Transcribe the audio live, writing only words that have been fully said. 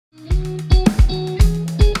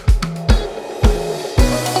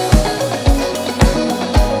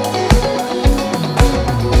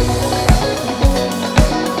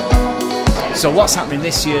So what's happening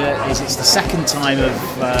this year is it's the second time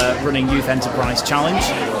of running Youth Enterprise Challenge.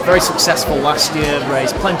 Very successful last year,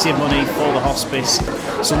 raised plenty of money for the hospice.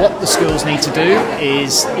 So what the schools need to do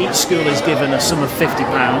is each school is given a sum of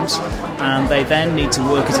 £50 and they then need to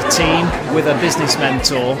work as a team with a business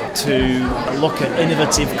mentor to look at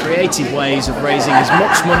innovative, creative ways of raising as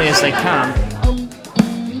much money as they can.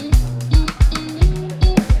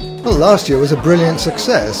 Well, last year was a brilliant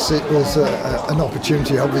success. It was an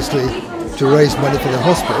opportunity, obviously, to raise money for the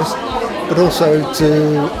hospice, but also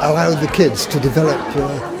to allow the kids to develop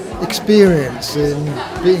experience in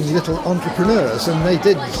being little entrepreneurs, and they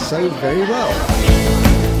did so very well.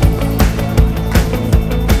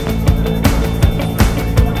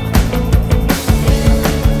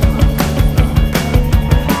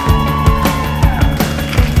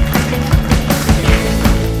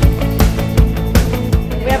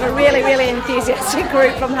 Really enthusiastic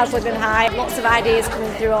group from Haslingden High. Lots of ideas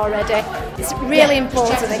coming through already. It's really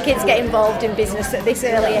important that kids get involved in business at this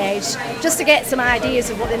early age, just to get some ideas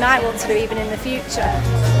of what they might want to do even in the future.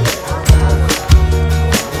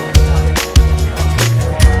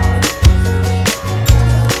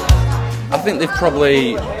 I think they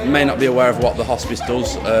probably may not be aware of what the hospice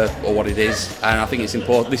does or what it is, and I think it's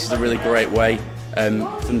important. This is a really great way for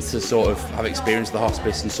them to sort of have experience of the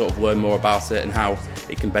hospice and sort of learn more about it and how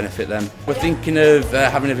it can benefit them. We're thinking of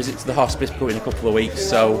having a visit to the hospice probably in a couple of weeks,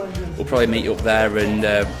 so we'll probably meet up there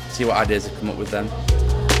and see what ideas have come up with them.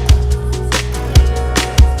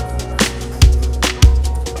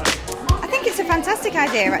 It's a fantastic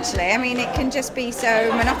idea, actually. I mean, it can just be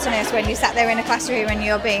so monotonous when you sat there in a classroom and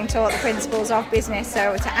you're being taught the principles of business.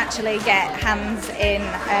 So to actually get hands in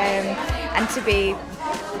and to be,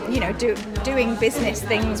 you know, doing business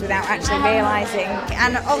things without actually realising,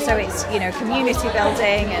 and also it's, you know, community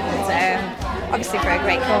building and obviously for a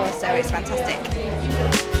great cause. So it's fantastic.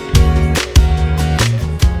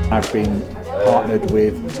 I've been partnered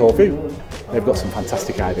with Torvu. They've got some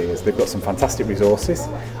fantastic ideas, they've got some fantastic resources.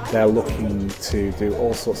 They're looking to do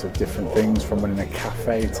all sorts of different things, from running a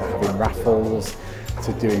cafe to having raffles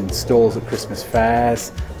to doing stalls at Christmas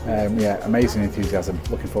fairs. Yeah, amazing enthusiasm,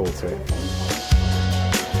 looking forward to it.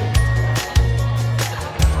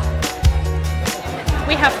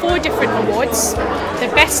 We have 4 different awards: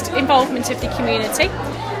 the best involvement of the community,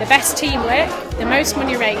 the best teamwork, the most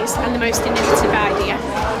money raised and the most innovative idea.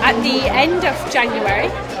 At the end of January,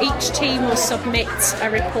 each team will submit a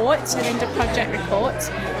report, an end of project report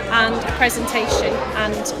and a presentation,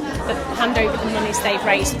 and hand over the monies they've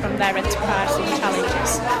raised from their enterprise and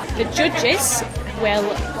challenges. The judges will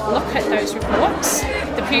look at those reports.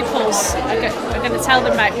 The pupils are going to tell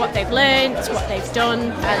them about what they've learned, what they've done,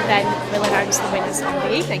 and then we'll announce the winners in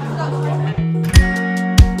the evening.